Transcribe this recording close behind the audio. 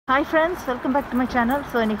Hi friends, welcome back to my channel.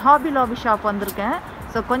 So இன்னைக்கு hobby lobby shop வந்திருக்கேன்.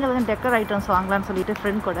 So கொஞ்சம் decker items வாங்கலாம்னு சொல்லிட்டு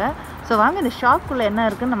ஃப்ரெண்ட் கூட. ஸோ வாங்க இந்த ஷாப்புக்குள்ளே என்ன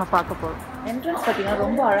இருக்குன்னு நம்ம பார்க்க போகிறோம். என்ட்ரன்ஸ் பார்த்தீங்கன்னா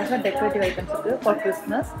ரொம்ப அழகாக டெக்கரேட்டிவ் ஐட்டம்ஸ் இருக்குது ஃபார்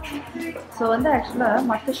கிறிஸ்மஸ். ஸோ ஆக்சுவலாக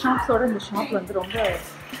மற்ற ஷாப்ஸோட இந்த ஷாப் ரொம்ப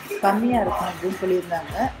கம்மியாக இருக்கும் அப்படின்னு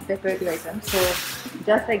சொல்லியிருந்தாங்க decorative items. So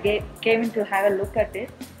just I came in to have a look at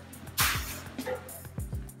it.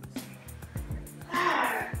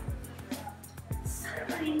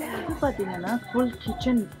 இது பார்த்தீங்கன்னா full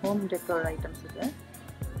kitchen home decker items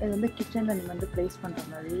இது கிச்சனில் நீங்கள் ப்ளேஸ் பண்ணுற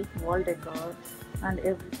மாதிரி வால் decker and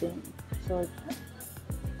every thing. So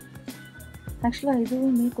ஆக்சுவலாக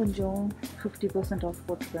இதுவுமே கொஞ்சம் 50% ஆஃப்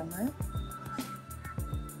போட்டிருக்காங்க.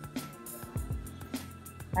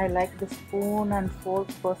 I like the spoon and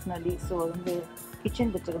fork personally. So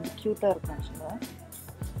kitchen picture ரொம்ப க்யூட்டாக இருக்கும் ஆக்சுவலாக.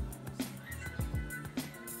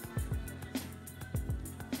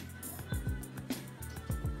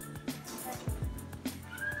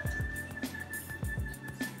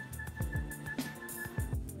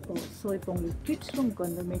 ஸோ இப்போ உங்களுக்கு கிட்ஸ்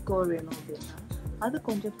ரூமுக்கு மேக் ஓவர் வேணும் அப்படின்னா அது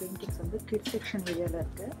கொஞ்சம் பெயிண்டிங்ஸ் கிட்ஸ் செக்ஷன் ஏரியாவில்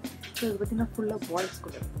இருக்குது. ஸோ இது பார்த்திங்கன்னா ஃபுல்லாக பாய்ஸ்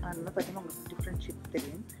கூட. அதனால பார்த்திங்கன்னா உங்களுக்கு டிஃப்ரெண்ட் ஷேப்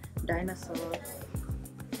தெரியும். Dinosaur,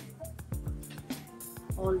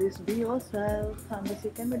 always be your self and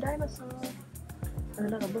you can be dinosaur.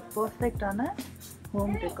 அதெல்லாம் ரொம்ப பர்ஃபெக்டான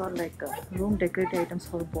home decor like room decorative items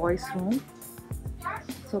for boys room.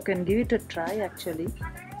 So can give it a try actually.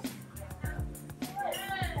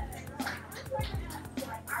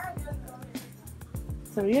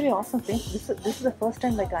 So really awesome thing. This is the first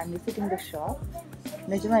time like I'm visiting the shop.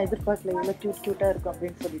 நிஜமா எதிர்பார்க்கல இவ்வளோ க்யூட்டாக இருக்கும்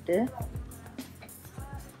அப்படின்னு சொல்லிட்டு.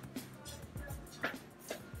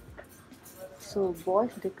 ஸோ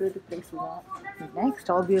பாய்ஸ் டெக்கரேட்டிவ் பிளேஸ் தான்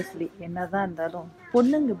next. Obviously என்ன தான் இருந்தாலும்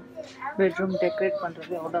பொண்ணுங்க பெட்ரூம் டெக்கரேட்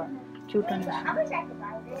பண்ணுறது அவ்வளோ க்யூட்டான விஷயம்.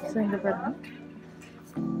 ஸோ இங்கே பாருங்க,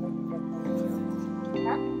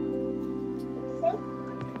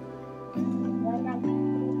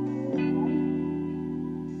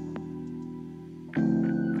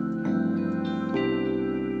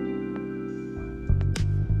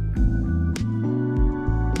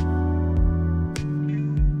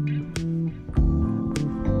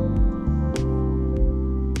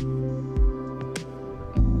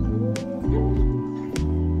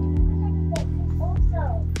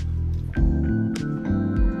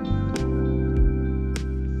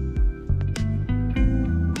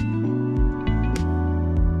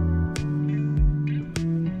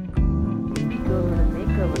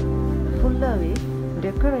 ஃபுல்லாகவே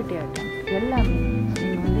டெக்கரேட்டிவ் ஐட்டம் எல்லாமே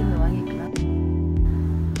நீங்கள் இங்கே வாங்கிக்கலாம்.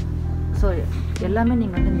 ஸோ எல்லாமே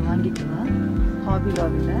நீங்கள் இங்கே வாங்கிக்கலாம் ஹாபி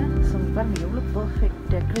லாபியில். ஸோ பாருங்கள் எவ்வளோ பர்ஃபெக்ட்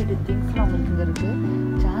டெக்கரேட்டிவ் திங்ஸ்லாம் உங்களுக்கு இங்கே இருக்குது.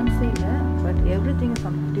 சான்ஸே இல்லை. But every thing is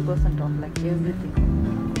 50% of like every thing.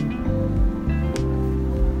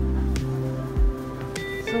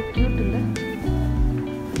 So cute இல்லை?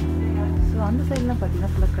 ஸோ அந்த சைட்லாம்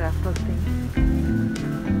பார்த்தீங்கன்னா ஃபுல்லாக கிராஃப்ட் ஒர்க் திங்.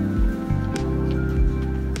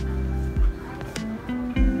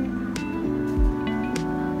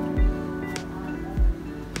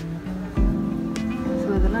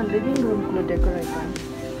 லிவிங் ரூம்குள்ளே டெக்கரேட் பண்ணி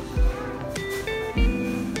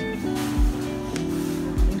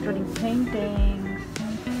including paintings,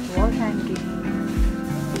 wall hanging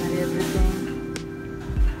and everything.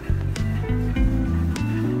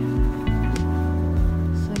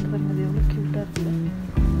 So இங்கே பாருங்க அது எவ்வளோ க்யூட்டாக இருக்குல்ல.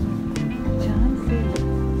 சான்ஸே இல்லை.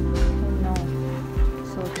 No.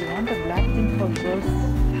 So if you want a black thing for girls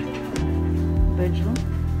bedroom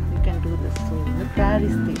you can do this. So இந்த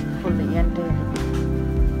Paris thing for the entire.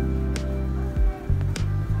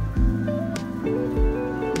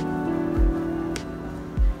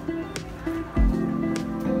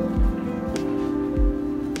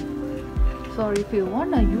 So if you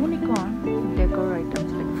want a unicorn decor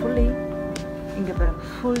items like fully inga param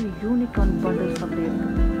full unicorn bundles of there.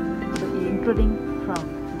 So including from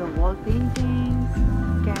the wall paintings,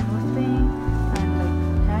 canvassing and like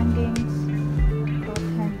hangings, cloth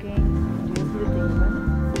hangings and everything.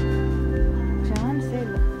 Chance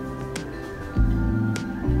illa.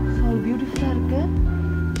 So beautiful irukku.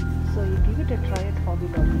 So you give it a try at Hobby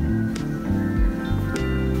Lobby.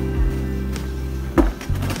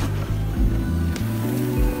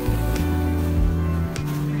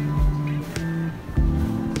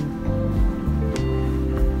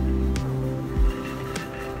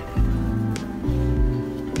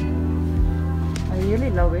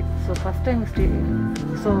 Really love it. So first time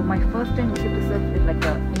my first time visit to set is like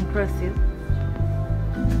impressive.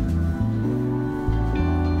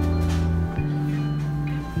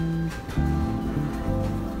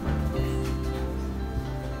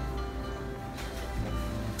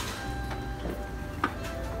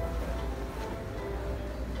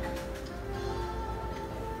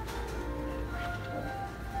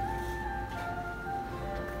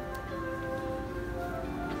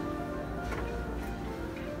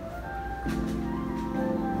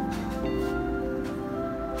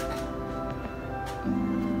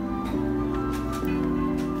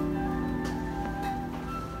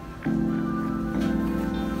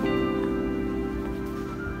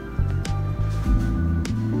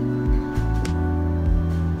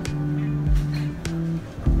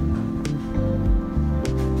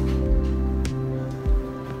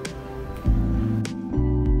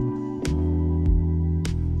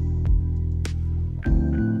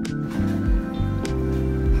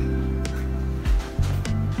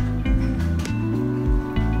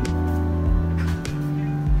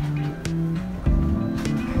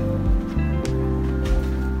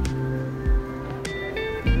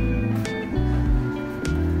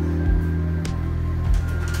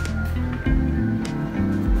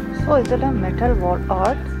 So இதெல்லாம் metal wall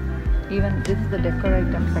art. Even this is the decor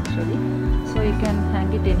items actually. So you can hang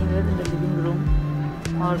it anywhere in the living room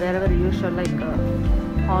or wherever usual, like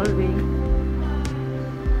hallway.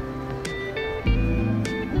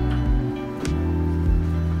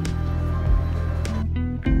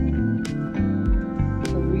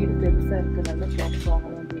 So வீடு பெருசா இருக்கு, நல்ல shops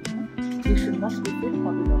வாங்கலாம் அப்படின்னா you should must visit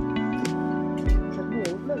Hobby Lobby. So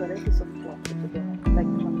எவ்வளோ varieties of clothes இருக்கு,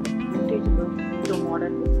 like from vintage looks to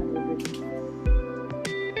modern looks and everything.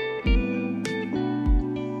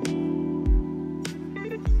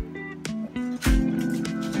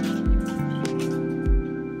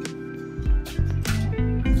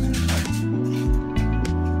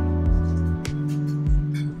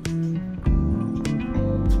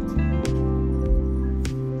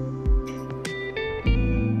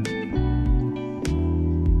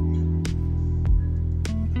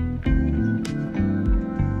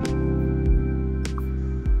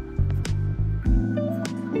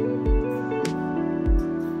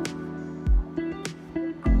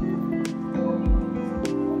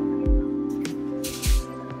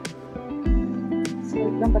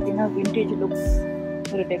 இதெல்லாம் பார்த்தீங்கன்னா விண்டேஜ் லுக்ஸ்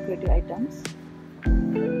ஒரு டெக்கரேட்டிவ் ஐட்டம்ஸ்.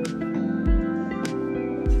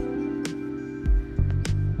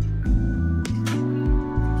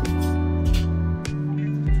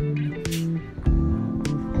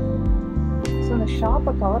 ஸோ இந்த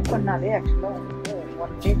ஷாப்பை கவர் பண்ணாலே ஆக்சுவலாக வந்து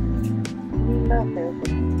ஒன் டே ஃபுல்லாக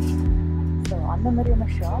தேவைப்படும். ஸோ அந்த மாதிரியான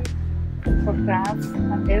shop for crafts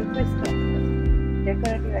and every staff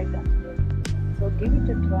decorative items. So give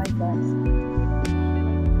it a try guys.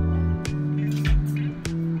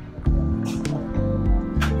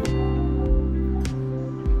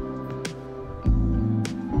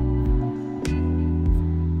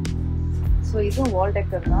 So இதுவும் வால்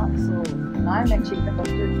டெக்கர் தான். ஸோ நான் நினச்சிக்கிட்டேன்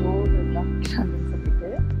ஃபஸ்ட்டு டோர் எல்லாம் அப்படின்னு சொல்லிட்டு,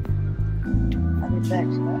 அது இல்லை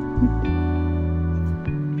ஆக்சுவலாக.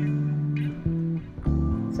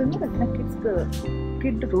 ஸோ இன்னும் பார்த்தீங்கன்னா கிட்ஸ்க்கு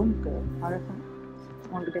கிட் ரூம்க்கு அழகாக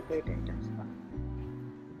உங்களுக்கு டெக்கரேட் ஐட்டம்ஸ் தான்.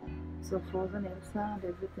 So frozen Elsa and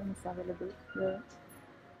every thing is available.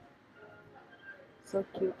 So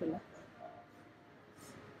cute இல்லை,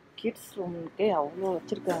 கிட்ஸ் ரூமுக்கே அவ்வளோ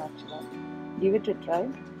வச்சுருக்காங்க ஆக்சுவலாக. Give it a try.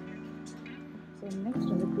 So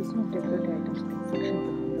next வந்து கிறிஸ்மஸ் டெக்கரேட்டிவ் ஐட்டம்ஸ்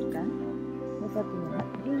செக்ஷனுக்கு வந்திருக்கேன். இது பார்த்தீங்கன்னா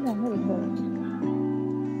எல்லாமே ரொம்ப வச்சுருக்கேன்.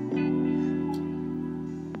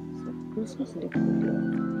 ஸோ கிறிஸ்மஸ் டெக்கரேட்டிவ்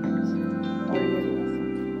ஐட்டம்ஸ்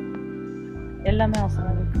எல்லாமே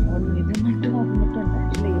அவசரம் இருக்குது. ஒன்று இது மட்டும் அது மட்டும் இல்லை,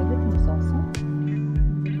 ஆக்சுவலி எவ்ரி திங் இஸ் அவசரம்.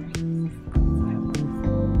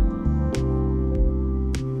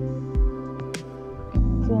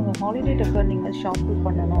 ஸோ இந்த ஹாலிடே டெக்கர் நீங்கள் ஷாப்பிங்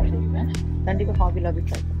பண்ணணும் அப்படின்னா கண்டிப்பாக ஹாபி லாபி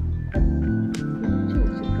ட்ரை பண்ணுங்கள்.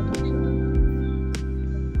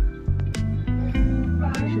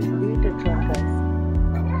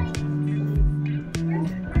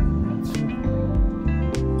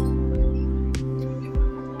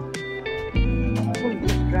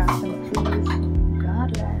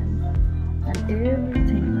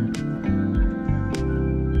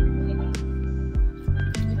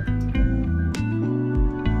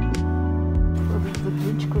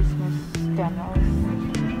 Christmas candles,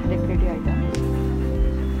 decorative items.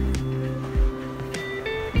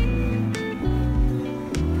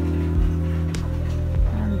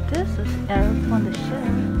 And this is elf on the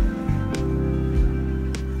shelf.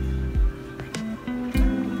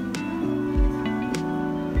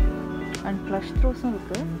 And plush throws are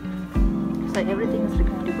okay. So everything is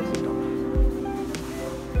like 50% off.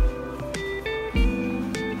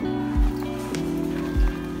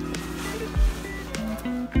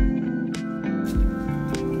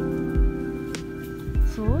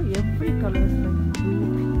 So every color is like blue,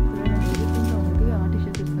 pink, red and everything. உங்களுக்கு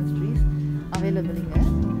artificial Christmas trees available இங்க.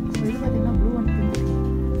 So இது பாத்தீங்கன்னா blue and pink.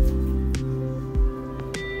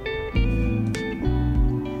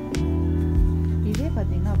 இதே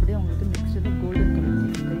பாத்தீங்கன்னா அப்படியே உங்களுக்கு next இது golden color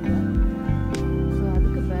தெரியுதா? So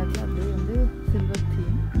அதுக்கு பேக்ல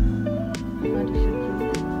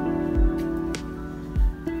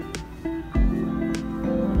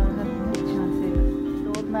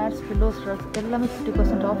pillows, rugs எல்லாமே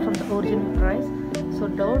 50% off from the original price. So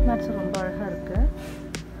down mats ரொம்ப அழகா இருக்கு.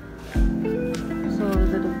 So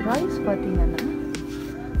the price பாத்தீங்கன்னா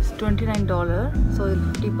it's $29. So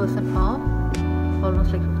 50% off,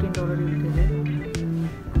 almost like $15 இருக்குது.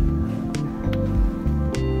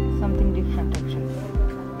 Something different actually.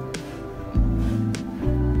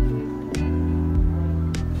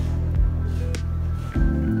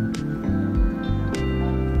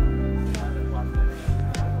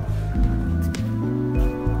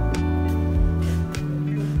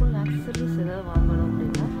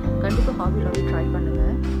 கண்டிப்பாக ஹாபி லாபி ட்ரை பண்ணுங்க.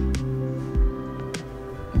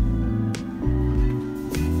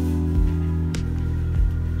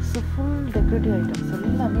 ஸோ ஃபுல் டெக்கரேட்டிவ் ஐட்டம்ஸ்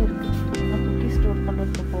எல்லாமே இருக்குது. குக்கி ஸ்டோர்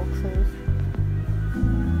பண்ணுறதுக்கு boxes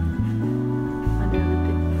and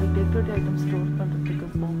everything. Decorative items store பண்ணுறதுக்கு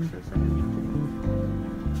boxes and everything.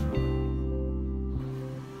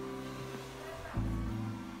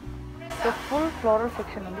 So full floral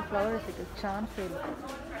section வந்து flower வச்சுக்க சான்ஸே இல்லை.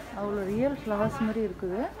 அவ்வளோ ரியல் ஃப்ளவர்ஸ் மாதிரி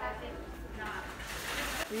இருக்குது.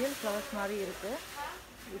 ரியல் ஃப்ளவர்ஸ் மாதிரி இருக்குது.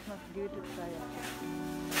 It must give it try.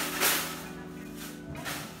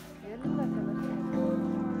 எல்லா colours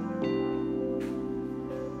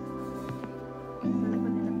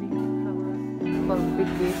big flowers for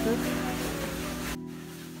big versus.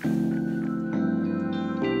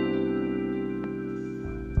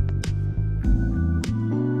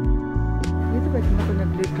 இது பார்த்தீங்கன்னா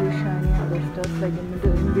கொஞ்சம் கிளிட்டரி ஷைனி அந்த ஸ்டர்ஸ் லைக் in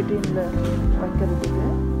between வைக்கிறதுக்கு.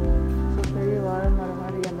 ஸோ பெரிய வாழை மரம்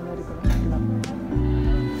மாதிரி அந்த மாதிரி கூட வைக்கலாம்.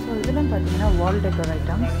 ஸோ இதெல்லாம் பார்த்தீங்கன்னா வால் decker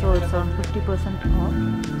item. So it's around 50% of.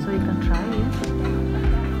 So you can try it.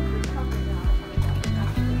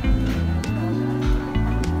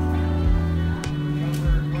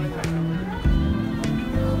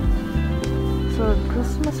 So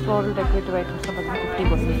Christmas floral decorative ஐட்டம்ஸ்லாம் பார்த்தீங்கன்னா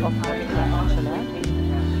 50% ஆஃப் பண்ணிக்கலாம் ஆக்சுவலாக.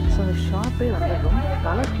 ஸோ இந்த ஷாப்பே வந்து ரொம்ப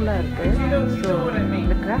கலர்ஃபுல்லாக இருக்குது. ஸோ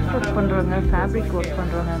இந்த கிராஃப்ட் ஒர்க் பண்ணுறவங்க, ஃபேப்ரிக் ஒர்க்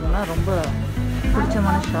பண்ணுறவங்க அதெல்லாம் ரொம்ப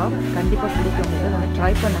பிடிச்சமான ஷாப். கண்டிப்பாக பிடிக்கும். இதை வந்து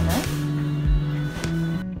ட்ரை பண்ணுங்கள்.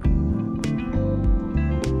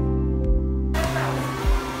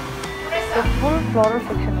 ஸோ ஃபுல் ஃப்ளவரல்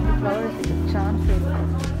செக்ஷன் வந்து ஃப்ளவர் வச்சுக்க சான்ஸே இல்லை.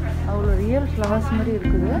 அவ்வளோ ரியல் ஃப்ளவர்ஸ் மாதிரி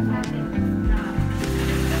இருக்குது.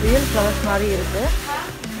 ரியல் ஃப்ளவர்ஸ் மாதிரி இருக்குது.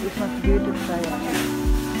 It must give it try.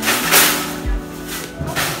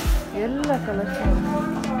 எல்லா கலர்ஸும்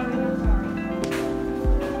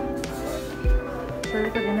ஸோ இது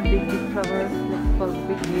பார்த்தீங்கன்னா big flowers for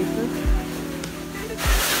big versus.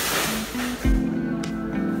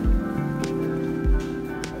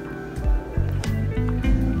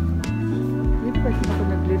 இது பார்த்தீங்கன்னா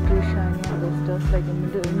கொஞ்சம் கிளிட்டரி ஷைனி அந்த ஸ்டர்ஸ் லைக் in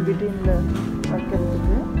between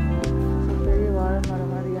வைக்கிறதுக்கு. ஸோ பெரிய வாழை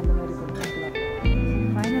மரம் மாதிரி அந்த மாதிரி கூட வைக்கலாம்.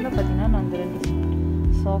 ஃபைனலாக பார்த்தீங்கன்னா நான் அந்த 2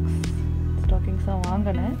 சாக்ஸ் ஸ்டாக்கிங்ஸாக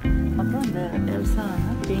வாங்கினேன். அப்புறம் அந்த Elsa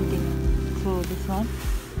painting. So this one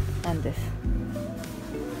and this.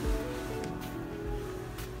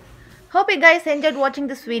 Hope you guys enjoyed watching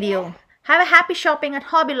this video. Have a happy shopping at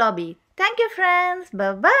Hobby Lobby. Thank you friends.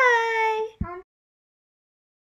 Bye bye.